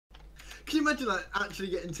Can you imagine that actually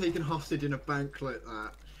getting taken hostage in a bank like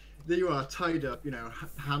that? There you are, tied up, you know,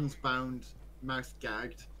 hands bound, mouth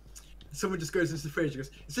gagged. Someone just goes into the fridge and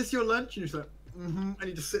goes, "Is this your lunch?" And you're just like, "Mm-hmm," and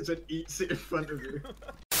he just sits and eats it in front of you.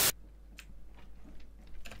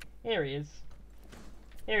 Here he is.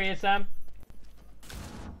 Here he is, Sam.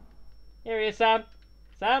 Here he is, Sam.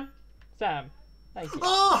 Sam? Sam. Thank you.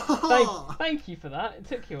 Oh! Thank you for that. It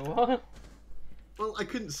took you a while. Well, I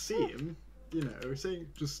couldn't see him, you know, saying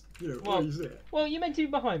just, you know, Well, where is it? Well, you meant to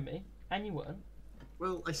be behind me, and you weren't.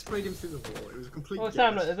 Well, I sprayed him through the wall. It was a complete guess.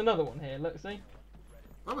 Sam, look, there's another one here. Look, see?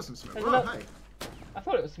 That wasn't smoke. There's Oh, hey. I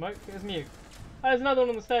thought it was smoke. It was mute. Oh, there's another one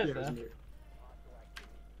on the stairs Yeah, it was there. mute.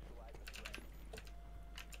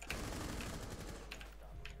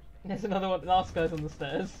 There's another one. The last guy's on the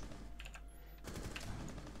stairs.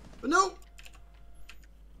 But no!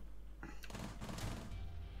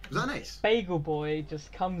 Was that an ace? Bagel Boy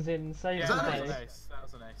just comes in and saves the that day. an Nice. That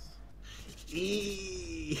was an ace.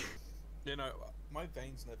 Eee. You know, my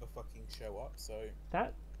veins never fucking show up, so...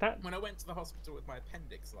 That... When I went to the hospital with my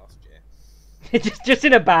appendix last year... just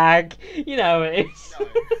in a bag. You know it is. No,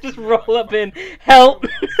 just roll up in. Help!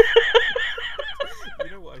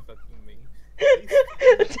 You know what I fucking mean.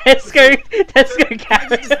 Tesco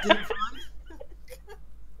carrot.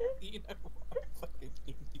 You know what I fucking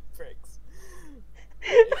mean, you pricks.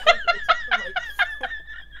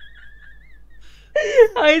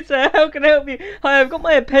 Hi sir, how can I help you? Hi, I've got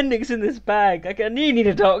my appendix in this bag. I need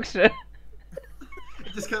a doctor.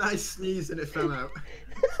 Just kind of sneezed and it fell out.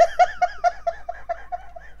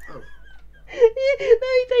 Oh. No,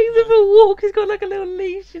 he takes him for a walk. He's got like a little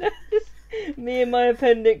leash, you know. Just me and my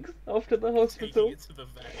appendix off to the hospital. Taking it to the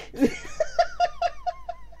vet.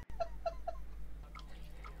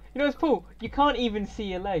 You know what's cool? You can't even see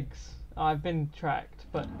your legs. I've been tracked,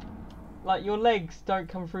 but like your legs don't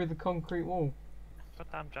come through the concrete wall.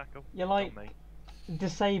 Damn Jackal. You're like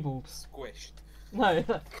disabled. Squished. No.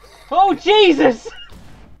 Oh Jesus!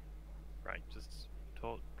 Right, just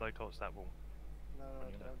blow torch that wall. No,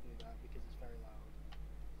 don't do that because it's very loud.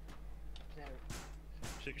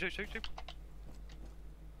 Shoot.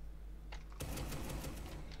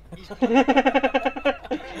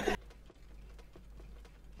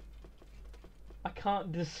 I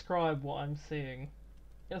can't describe what I'm seeing.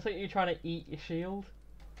 It looks like you're trying to eat your shield.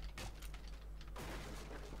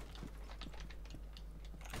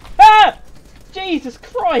 Ah! Jesus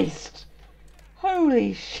Christ!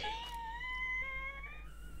 Holy shit!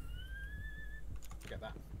 Get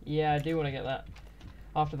that. Yeah, I do want to get that.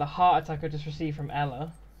 After the heart attack I just received from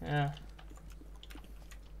Ella. Yeah.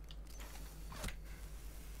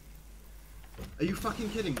 Are you fucking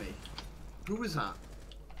kidding me? Who was that?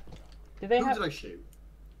 Did they Who have... did I shoot?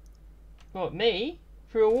 What, me?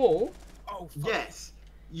 Through a wall? Oh, fuck. Yes!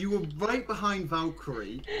 You were right behind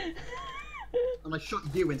Valkyrie, and I shot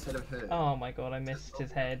you instead of her. Oh my god, I missed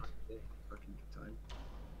his head. Fucking good time.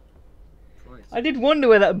 Christ. I did wonder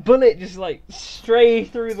where that bullet just like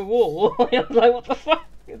strayed through the wall. I was like, what the fuck?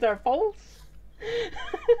 Is there a pulse?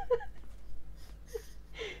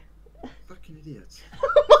 Fucking idiots.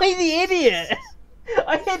 Am I the idiot?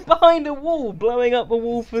 I hid behind a wall, blowing up the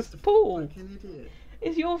wall for Paul. Fucking idiot.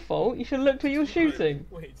 It's your fault. You should have looked where you were shooting.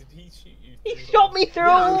 Wait, did he shoot you? He through shot the- me through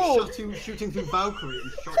Yeah, a I wall. was shooting through Valkyrie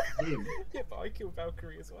and shot him. Yeah, but I killed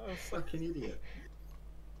Valkyrie as well. So. Fucking idiot.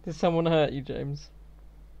 Did someone hurt you, James?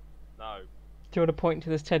 No. Do you want to point to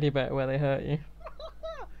this teddy bear where they hurt you?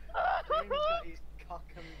 James got his cock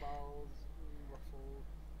and balls ruffled.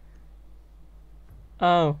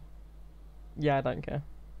 Oh. Yeah, I don't care.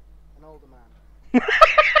 An older man.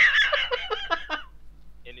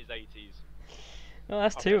 In his 80s. Oh,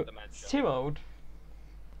 that's I've too. got dementia. It's too old.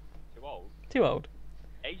 Too old. Too old.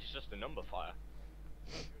 Age is just a number, Fire.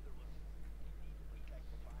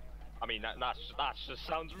 I mean, that just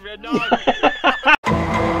sounds real. No! Here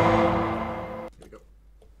we go.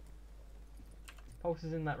 Pulse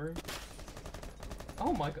is in that room.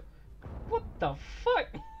 Oh my god. What the fuck?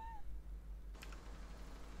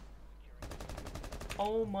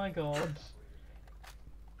 Oh my god.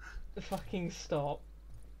 Fucking stop.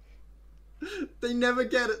 They never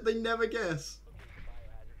get it. They never guess.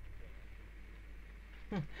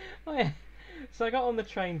 Oh yeah. So I got on the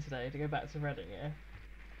train today to go back to Reading, yeah?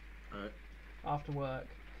 Alright. After work.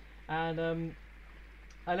 And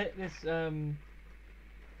I let this girl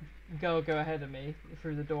go ahead of me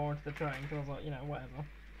through the door into the train, because I was like, you know, whatever.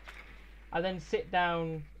 I then sit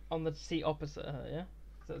down on the seat opposite her, yeah?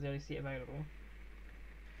 Because that was the only seat available.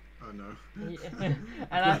 Oh no. Yeah.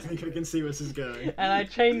 I think I can see where this is going. And I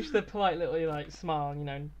changed the polite little like smile, you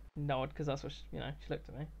know, nod, because that's what she, you know, she looked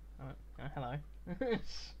at me. I went, oh, hello.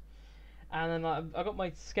 And then I got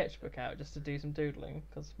my sketchbook out just to do some doodling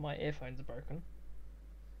because my earphones are broken.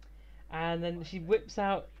 And then she whips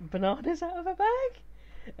out bananas out of her bag,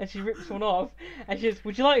 and she rips one off, and she says,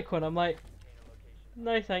 "Would you like one?" I'm like,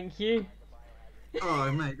 "No, thank you."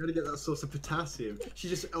 Oh mate, gotta get that source of potassium. She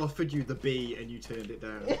just offered you the bee and you turned it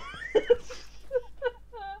down.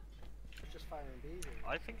 Just firing bees.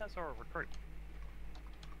 I think that's our recruit.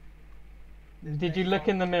 Did you look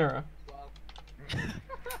in the mirror? Well,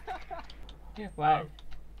 Wow.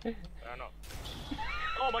 Fair enough.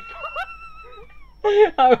 Oh my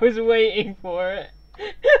god! I was waiting for it.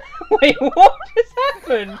 Wait, what just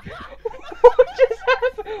happened? What just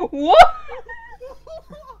happened? What?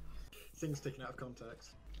 Things taken out of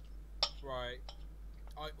context. Right.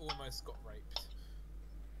 I almost got raped.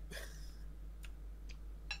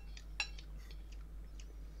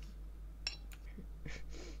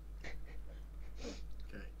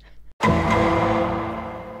 Okay.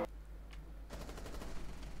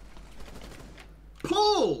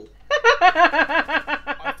 Paul!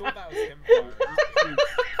 I thought that was him firing.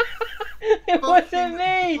 It wasn't Fucking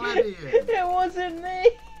me! plebeian. It wasn't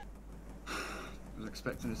me! I was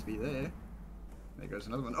expecting us to be there. There goes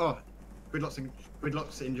another one. Oh,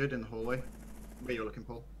 Gridlock's injured in the hallway. Where you're looking,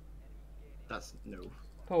 Paul? That's no.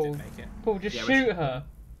 Paul, Didn't make it. Paul, just Yeah, shoot her.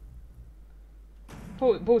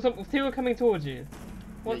 Paul, two are coming towards you.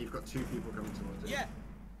 What? Yeah, you've got 2 people coming towards you. Yeah!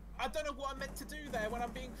 I don't know what I'm meant to do there when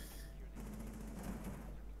I'm being...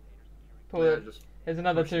 Paul, Yeah, just there's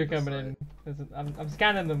another pushing 2 the coming in. I'm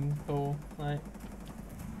scanning them, Paul. Like,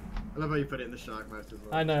 I love how you put it in the shark mouth as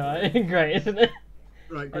well. I know, right? Great, isn't it?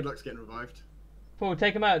 Right, Gridlock's getting revived. Paul,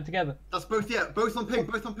 take them out together. That's both, yeah, both on ping,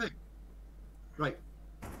 both on ping. Right.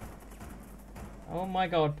 Oh my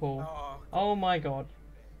god, Paul. Oh, Oh my god.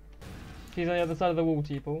 She's on the other side of the wall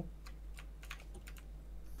to you, Paul.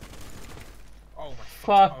 oh my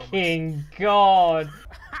Fucking god!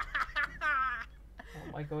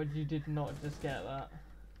 Oh my god, you did not just get that.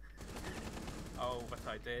 Oh, but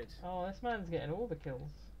I did. Oh, this man's getting all the kills.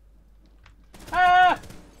 Ah!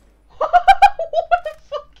 What a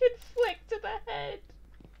fucking flick to the head!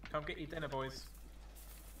 Come get your dinner, boys.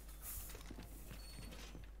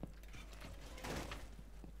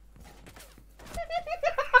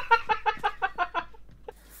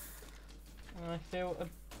 I feel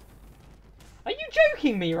Are you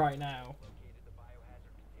joking me right now?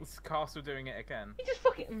 Is Castle doing it again? He just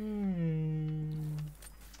fucking.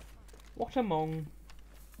 What a mong.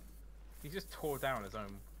 He just tore down his own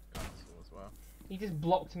castle as well. He just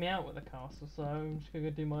blocked me out with the castle, so I'm just gonna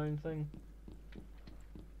go do my own thing.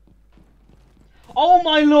 Oh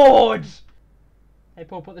my lord! Hey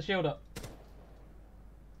Paul, put the shield up.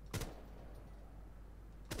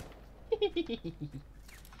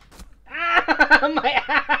 Ah, my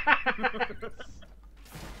ass!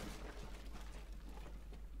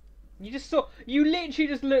 You literally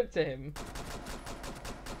just looked at him.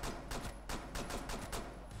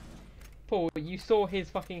 Paul, you saw his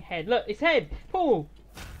fucking head. Look, his head! Paul!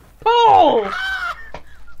 Paul!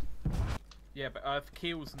 Yeah, but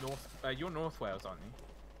Keel's north. You're North Wales, aren't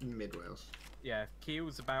you? Mid Wales. Yeah,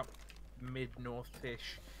 Keel's about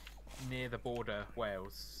mid-north-ish, near the border,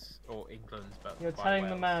 Wales or England, but You're by telling the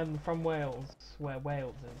Wales. man from Wales where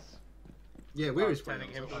Wales is. Yeah, where I'm is telling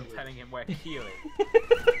him. Wales? I'm telling him where Keel is.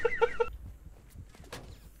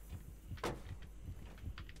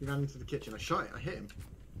 He ran into the kitchen. I shot it. I hit him.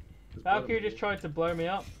 There's blood on Valkyrie the just wall. tried to blow me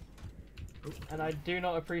up, Oh. and I do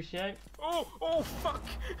not appreciate. Oh! Oh! Fuck!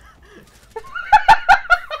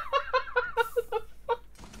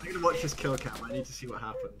 I'm gonna watch this kill cam. I need to see what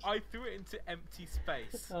happens. I threw it into empty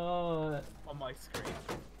space Oh, on my screen.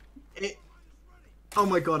 Oh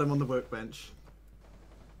my god, I'm on the workbench.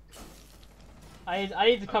 I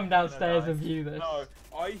need to come downstairs No, and view this. No,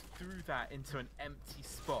 I threw that into an empty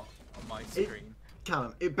spot on my screen.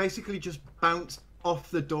 Callum, it basically just bounced off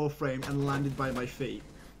the door frame and landed by my feet.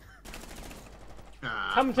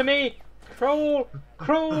 Ah. Come to me! Crawl!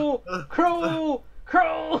 Crawl! Crawl!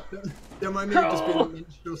 Crawl! There might have just been a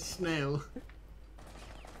minstrel snail.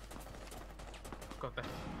 God, that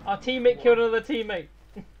Our teammate killed another teammate.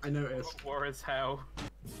 I noticed. war as hell.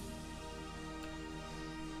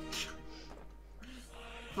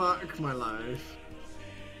 Fuck my life.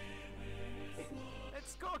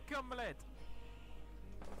 Let's go, Cumberland!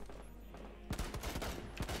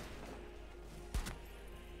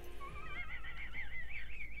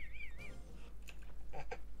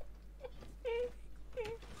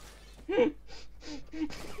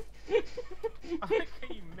 I think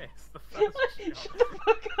you missed the first Shut shot. the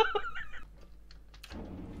fuck up!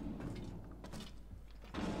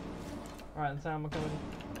 Alright, then Sam, we're coming.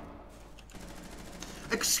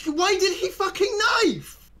 Excuse Why did he fucking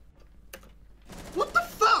knife? What the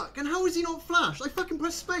fuck? And how is he not flashed? I fucking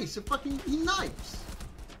press space and fucking he knifes.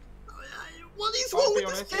 What is wrong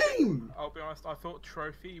with this game? I'll be honest, I thought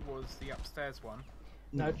trophy was the upstairs one.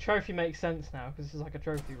 No, trophy makes sense now because this is like a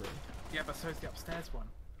trophy room. Yeah, but so's the upstairs one.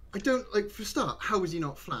 I don't, like, for a start, how is he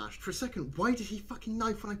not flashed? For a second, why did he fucking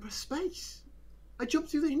knife when I press space? I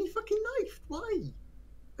jumped through there and he fucking knifed. Why?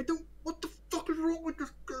 I don't, what the fuck is wrong with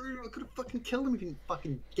this game? I could have fucking killed him if he didn't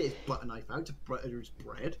fucking get his butter knife out to butter his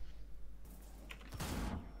bread.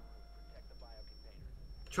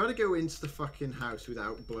 Try to go into the fucking house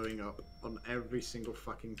without blowing up on every single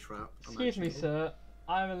fucking trap. Excuse me, sir.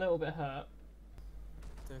 I'm a little bit hurt.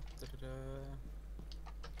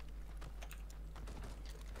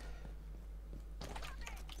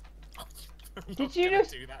 Did you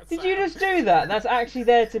just do that? That's actually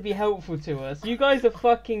there to be helpful to us. You guys are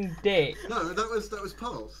fucking dicks. No, that was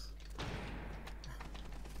Pulse.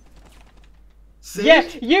 See? Yeah,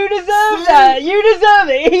 you deserve that. You deserve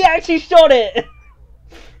it. He actually shot it.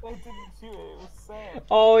 I didn't shoot it. It was sad.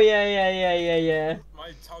 Oh yeah.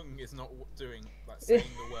 My tongue is not doing like saying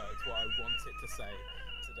the words what I want it to say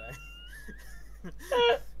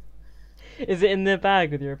today. Is it in the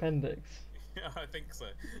bag with your appendix? Yeah, I think so.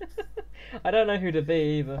 I don't know who to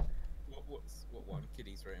be either. What one?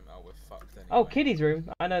 Kitty's room. Oh, we're fucked anyway. Oh, Kitty's room.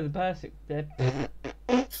 I know the person.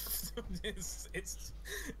 it's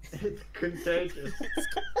contagious.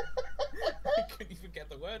 I couldn't even get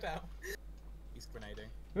the word out. He's grenading.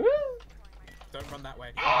 Woo! Don't run that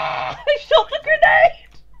way. I shot the grenade!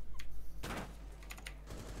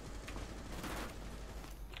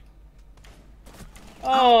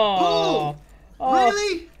 Oh!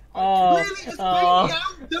 Really? Oh! Really? Just bring it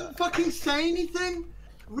out? Don't fucking say anything?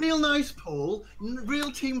 Real nice, Paul.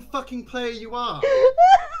 Real team fucking player you are.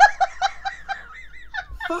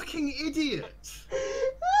 Fucking idiot.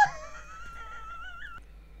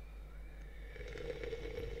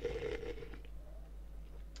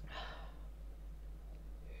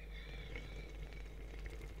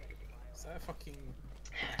 Is that a fucking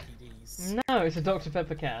Happy D's? No, it's a Dr.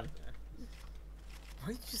 Pepper can. Why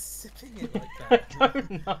are you just sipping it like I that?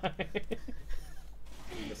 don't know.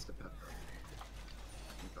 Mr. Pepper.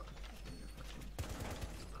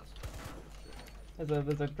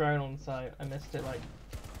 There's a drone on site. I missed it. Like,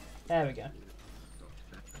 there we go.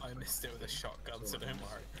 I missed it with a shotgun, so don't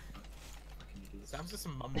worry. Sam's just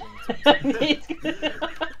mumbling. I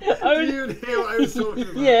was, You hear what I was talking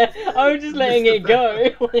about? yeah, I was just letting Mr. it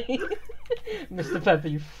go. Mr. Pepper,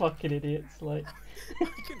 you fucking idiots! Like, I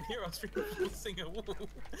can hear us reinforcing a wall.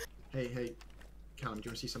 Hey, Callum, do you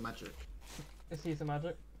want to see some magic? I see some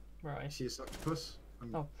magic. Where are You you? see this octopus?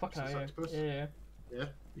 Oh, fuck see no, this yeah. octopus? Yeah. Yeah?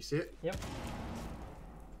 You see it? Yep.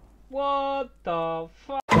 What the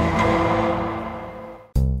fuck?